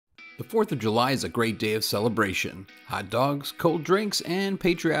The 4th of July is a great day of celebration. Hot dogs, cold drinks, and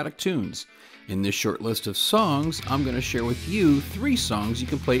patriotic tunes. In this short list of songs, I'm going to share with you 3 songs you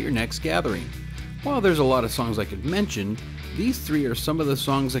can play at your next gathering. While there's a lot of songs I could mention, these 3 are some of the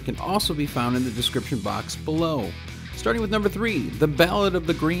songs that can also be found in the description box below. Starting with number 3, the Ballad of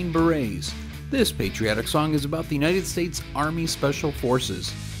the Green Berets. This patriotic song is about the United States Army Special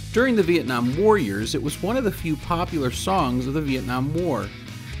Forces. During the Vietnam War years, it was one of the few popular songs of the Vietnam War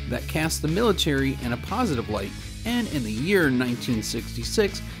that cast the military in a positive light, and in the year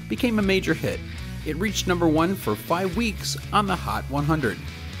 1966 became a major hit. It reached number 1 for 5 weeks on the Hot 100.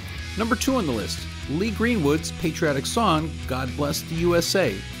 Number 2 on the list, Lee Greenwood's patriotic song, God Bless the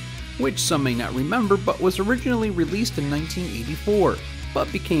U.S.A., which some may not remember but was originally released in 1984,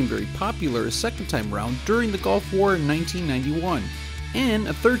 but became very popular a second time around during the Gulf War in 1991, and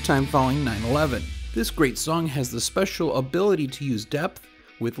a third time following 9/11. This great song has the special ability to use depth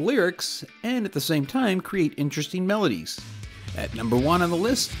with lyrics and at the same time create interesting melodies. At number 1 on the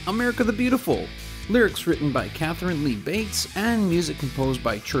list, America the Beautiful. Lyrics written by Catherine Lee Bates and music composed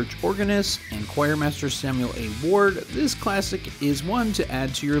by church organist and choirmaster Samuel A. Ward, this classic is one to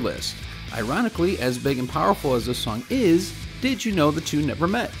add to your list. Ironically, as big and powerful as this song is, did you know the two never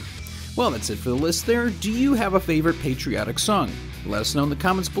met? Well, that's it for the list there. Do you have a favorite patriotic song? Let us know in the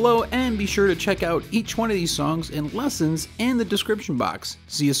comments below, and be sure to check out each one of these songs and lessons in the description box.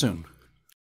 See you soon.